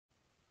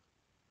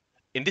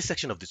In this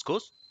section of this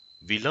course,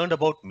 we learned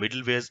about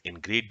middlewares in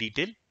great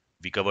detail.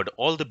 We covered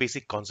all the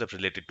basic concepts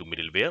related to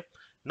middleware.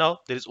 Now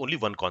there is only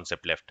one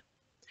concept left.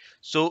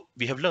 So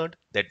we have learned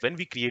that when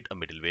we create a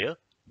middleware,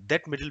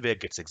 that middleware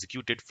gets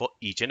executed for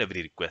each and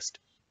every request.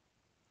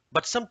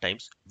 But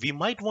sometimes we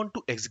might want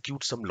to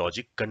execute some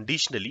logic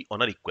conditionally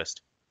on a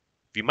request.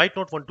 We might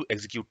not want to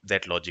execute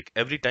that logic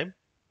every time.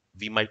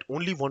 We might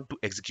only want to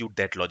execute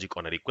that logic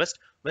on a request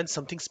when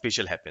something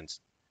special happens.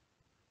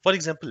 For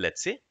example,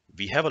 let's say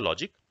we have a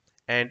logic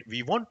and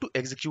we want to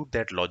execute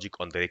that logic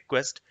on the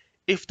request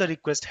if the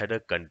request header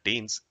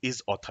contains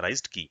is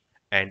authorized key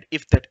and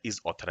if that is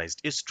authorized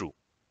is true.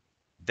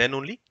 Then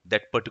only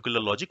that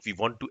particular logic we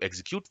want to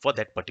execute for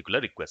that particular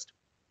request.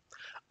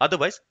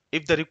 Otherwise,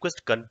 if the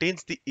request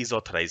contains the is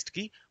authorized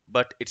key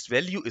but its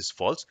value is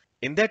false,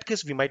 in that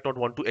case we might not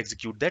want to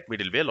execute that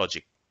middleware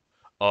logic.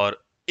 Or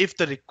if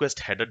the request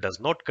header does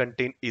not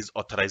contain is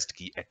authorized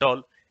key at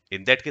all,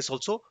 in that case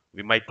also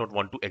we might not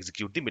want to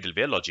execute the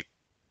middleware logic.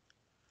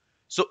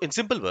 So in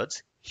simple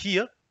words,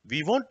 here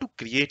we want to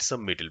create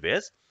some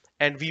middlewares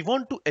and we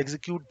want to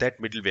execute that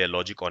middleware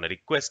logic on a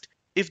request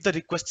if the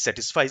request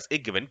satisfies a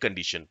given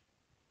condition.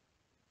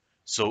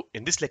 So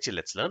in this lecture,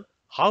 let's learn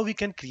how we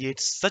can create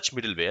such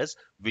middlewares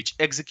which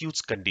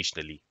executes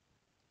conditionally.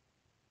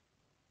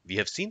 We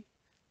have seen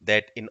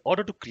that in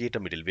order to create a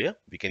middleware,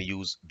 we can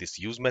use this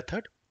use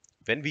method.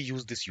 When we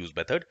use this use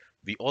method,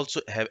 we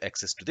also have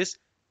access to this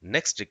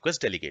next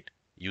request delegate,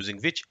 using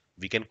which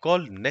we can call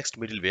next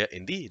middleware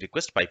in the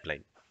request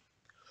pipeline.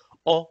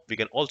 Or we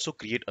can also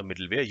create a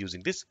middleware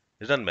using this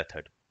run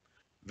method.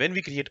 When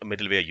we create a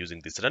middleware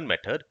using this run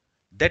method,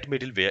 that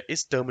middleware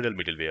is terminal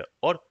middleware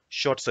or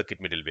short circuit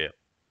middleware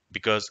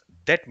because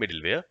that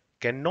middleware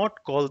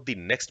cannot call the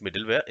next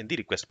middleware in the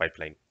request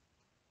pipeline.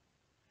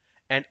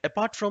 And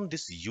apart from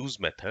this use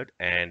method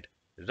and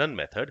run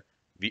method,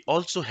 we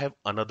also have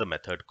another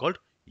method called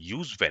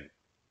use when.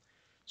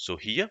 So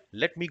here,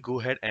 let me go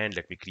ahead and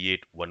let me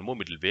create one more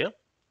middleware,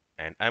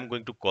 and I'm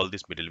going to call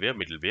this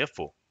middleware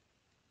 4.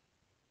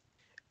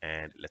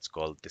 And let's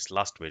call this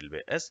last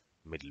middleware as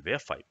middleware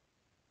 5.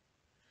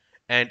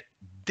 And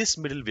this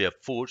middleware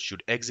 4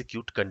 should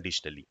execute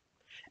conditionally.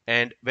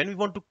 And when we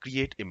want to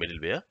create a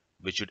middleware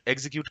which should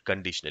execute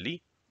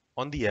conditionally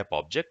on the app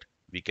object,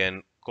 we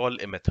can call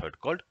a method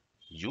called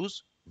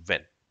use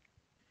when.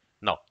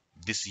 Now,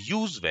 this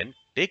use when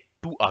take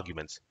two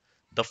arguments.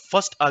 The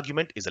first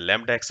argument is a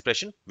lambda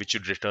expression which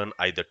should return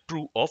either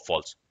true or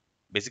false.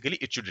 Basically,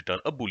 it should return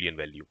a Boolean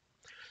value.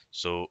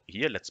 So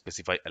here, let's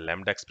specify a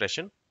lambda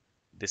expression.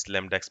 This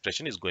lambda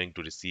expression is going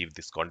to receive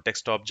this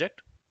context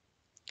object.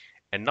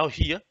 And now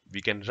here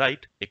we can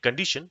write a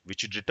condition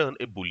which should return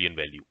a Boolean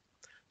value.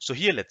 So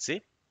here let's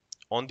say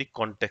on the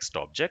context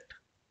object,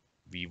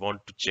 we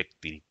want to check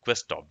the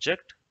request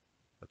object.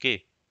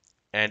 Okay.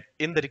 And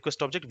in the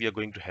request object, we are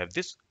going to have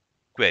this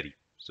query.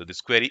 So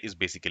this query is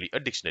basically a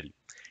dictionary.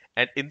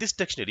 And in this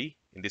dictionary,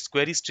 in this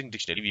query string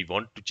dictionary, we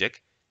want to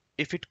check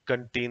if it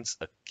contains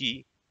a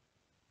key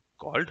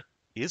called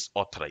is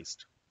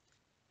authorized.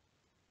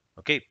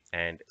 Okay.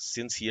 And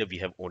since here we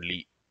have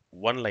only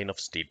one line of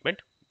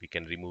statement, we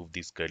can remove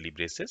these curly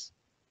braces.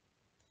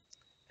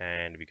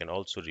 And we can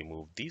also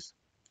remove these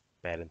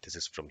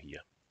parentheses from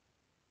here.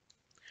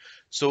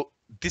 So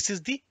this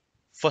is the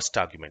first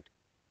argument.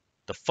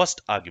 The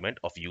first argument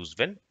of use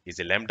when is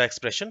a lambda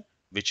expression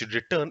which should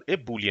return a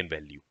Boolean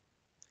value.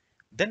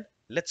 Then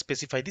let's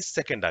specify the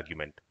second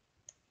argument.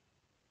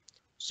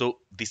 So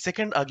the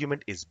second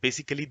argument is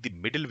basically the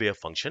middleware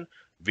function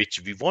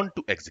which we want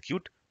to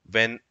execute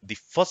when the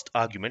first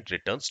argument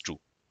returns true.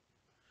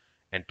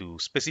 And to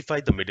specify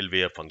the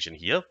middleware function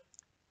here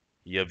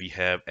we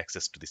have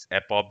access to this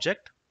app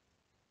object.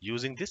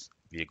 Using this,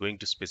 we are going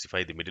to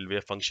specify the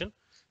middleware function.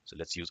 So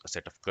let's use a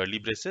set of curly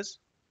braces.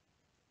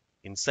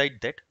 Inside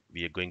that,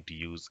 we are going to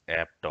use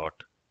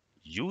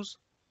app.use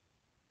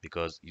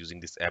because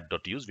using this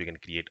app.use, we can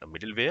create a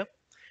middleware,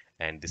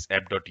 and this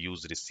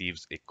app.use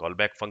receives a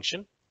callback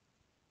function,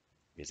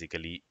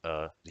 basically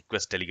a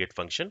request delegate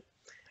function,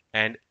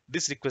 and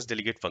this request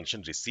delegate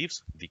function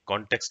receives the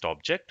context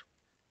object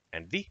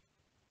and the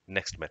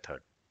next method,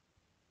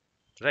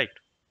 right?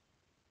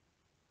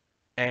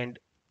 And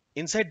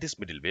inside this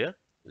middleware,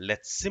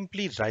 let's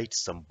simply write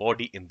some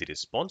body in the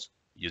response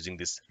using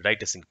this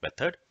writeAsync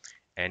method,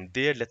 and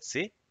there let's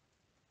say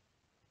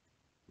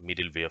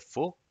middleware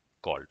 4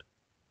 called.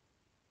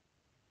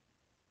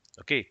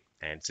 Okay,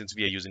 and since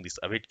we are using this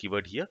await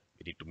keyword here,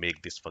 we need to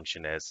make this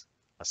function as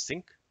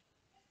async.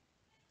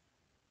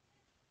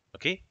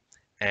 Okay,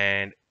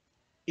 and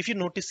if you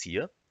notice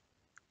here,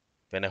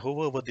 when I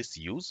hover over this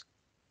use,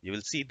 you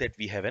will see that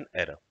we have an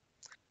error.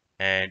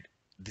 And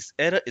this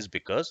error is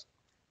because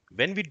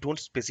when we don't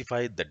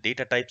specify the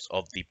data types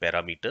of the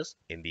parameters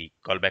in the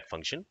callback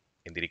function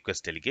in the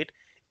request delegate,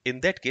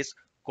 in that case,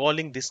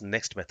 calling this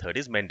next method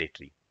is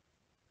mandatory.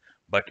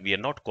 But we are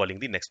not calling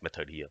the next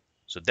method here.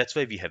 So that's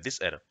why we have this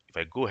error. If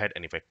I go ahead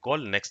and if I call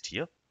next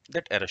here,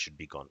 that error should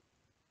be gone.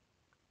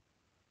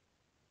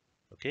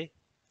 Okay,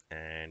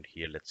 and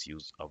here let's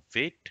use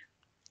await,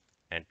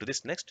 And to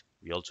this next,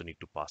 we also need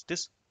to pass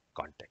this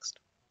context.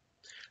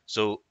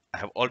 So I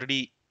have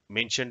already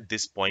mentioned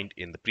this point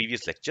in the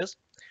previous lectures.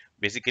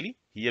 Basically,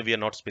 here we are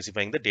not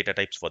specifying the data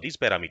types for these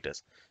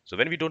parameters. So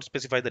when we don't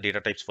specify the data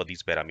types for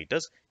these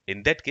parameters,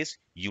 in that case,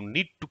 you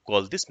need to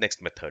call this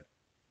next method.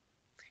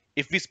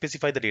 If we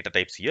specify the data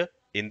types here,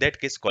 in that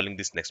case, calling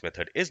this next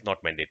method is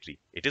not mandatory.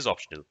 It is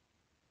optional.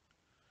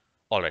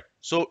 All right.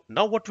 So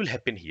now what will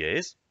happen here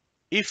is,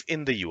 if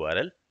in the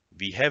URL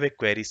we have a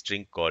query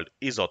string called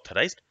is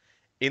authorized,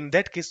 in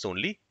that case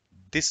only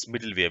this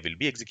middleware will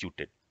be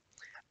executed.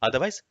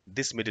 Otherwise,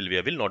 this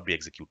middleware will not be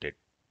executed.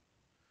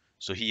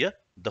 So here,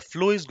 the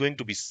flow is going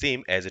to be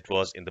same as it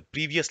was in the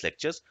previous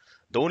lectures.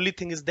 The only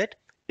thing is that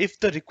if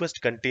the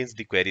request contains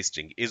the query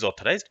string is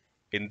authorized,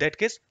 in that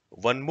case,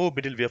 one more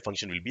middleware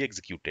function will be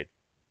executed.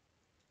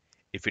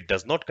 If it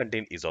does not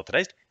contain is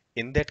authorized,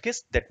 in that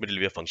case, that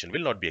middleware function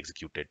will not be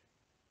executed.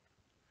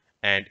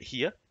 And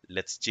here,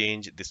 let's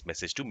change this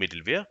message to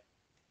middleware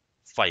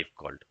 5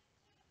 called.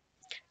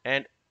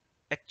 And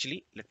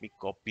actually, let me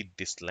copy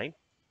this line.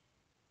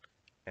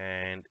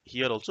 And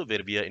here also,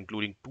 where we are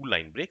including 2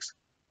 line breaks,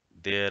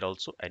 there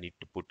also I need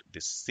to put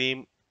this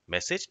same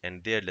message,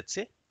 and there let's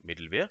say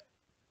middleware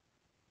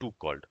 2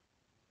 called.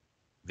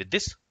 With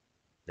this,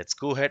 let's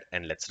go ahead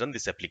and let's run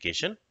this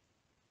application.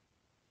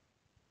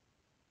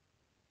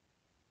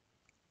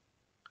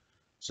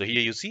 So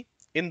here you see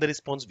in the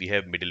response we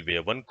have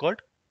middleware 1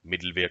 called,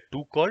 middleware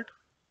 2 called,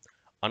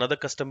 another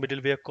custom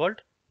middleware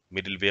called,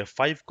 middleware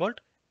 5 called,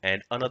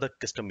 and another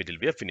custom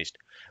middleware finished.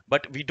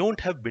 But we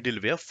don't have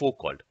middleware 4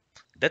 called.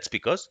 That's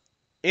because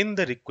in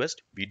the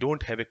request we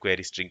don't have a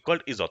query string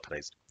called is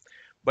authorized.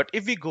 But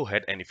if we go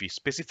ahead and if we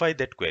specify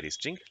that query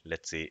string,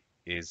 let's say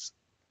is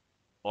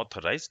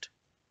authorized,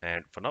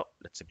 and for now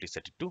let's simply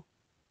set it to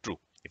true.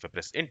 If I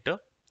press enter,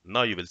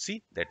 now you will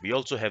see that we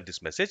also have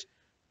this message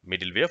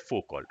middleware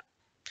 4 called.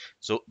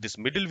 So this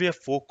middleware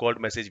 4 called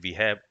message we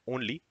have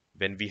only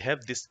when we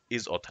have this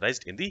is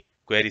authorized in the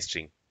query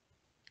string.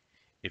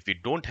 If we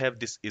don't have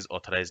this is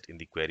authorized in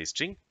the query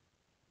string,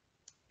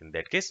 in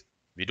that case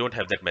we don't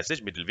have that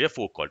message middleware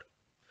 4 called.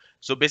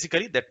 So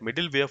basically that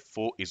middleware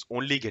 4 is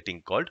only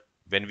getting called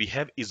when we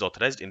have is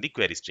authorized in the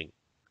query string.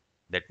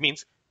 That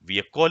means we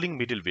are calling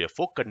middleware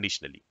 4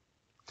 conditionally.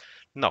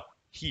 Now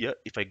here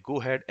if I go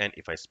ahead and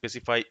if I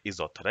specify is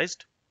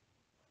authorized,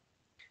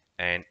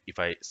 and if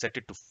I set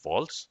it to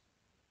false,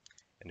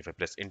 and if I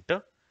press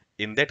enter,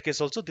 in that case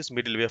also this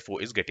middleware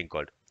 4 is getting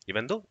called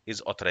even though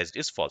is authorized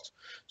is false.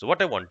 So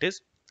what I want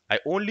is I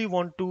only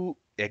want to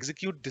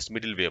execute this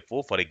middleware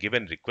 4 for a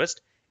given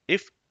request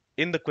if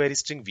in the query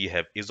string we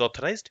have is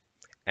authorized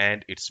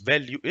and its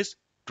value is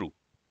true.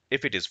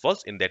 If it is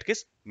false, in that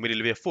case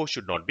middleware 4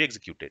 should not be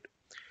executed.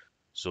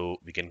 So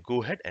we can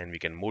go ahead and we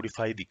can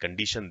modify the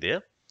condition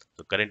there.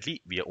 So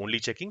currently we are only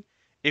checking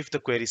if the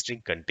query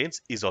string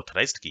contains is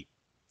authorized key.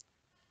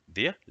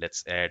 There,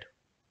 let's add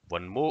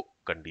one more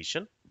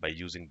condition by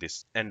using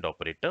this AND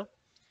operator.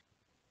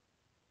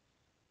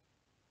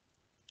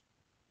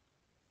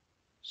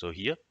 So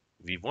here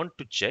we want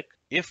to check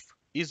if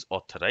is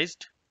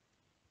authorized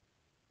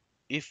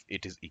if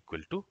it is equal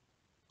to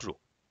true.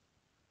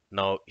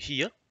 Now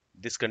here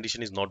this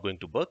condition is not going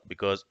to work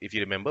because if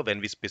you remember when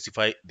we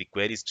specify the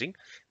query string,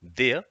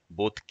 there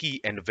both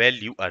key and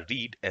value are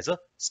read as a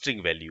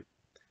string value.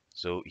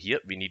 So here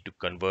we need to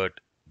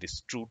convert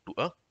this true to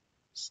a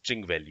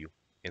string value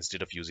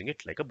instead of using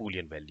it like a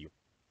Boolean value.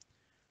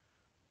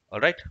 All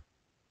right,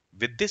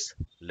 with this,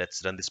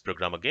 let's run this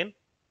program again.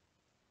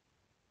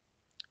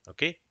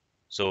 Okay,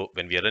 so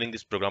when we are running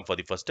this program for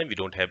the first time, we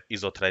don't have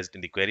is authorized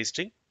in the query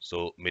string.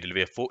 So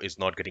middleware 4 is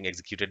not getting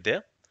executed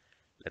there.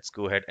 Let's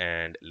go ahead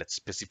and let's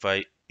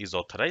specify is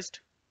authorized.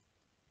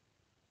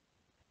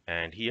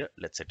 And here,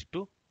 let's set it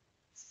to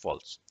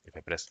false. If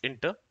I press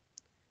enter,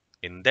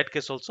 in that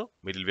case also,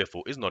 middleware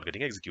 4 is not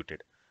getting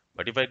executed.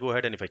 But if I go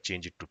ahead and if I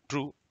change it to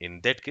true, in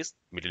that case,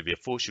 middleware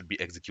 4 should be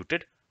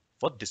executed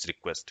for this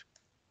request.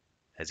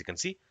 As you can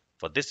see,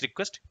 for this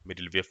request,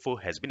 middleware 4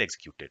 has been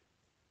executed.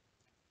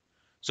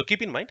 So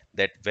keep in mind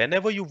that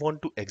whenever you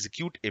want to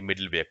execute a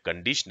middleware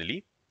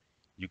conditionally,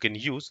 you can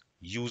use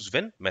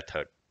useWhen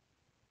method.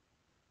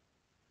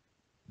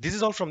 This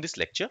is all from this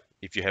lecture.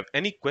 If you have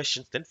any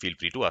questions, then feel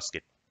free to ask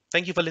it.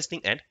 Thank you for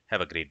listening and have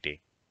a great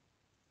day.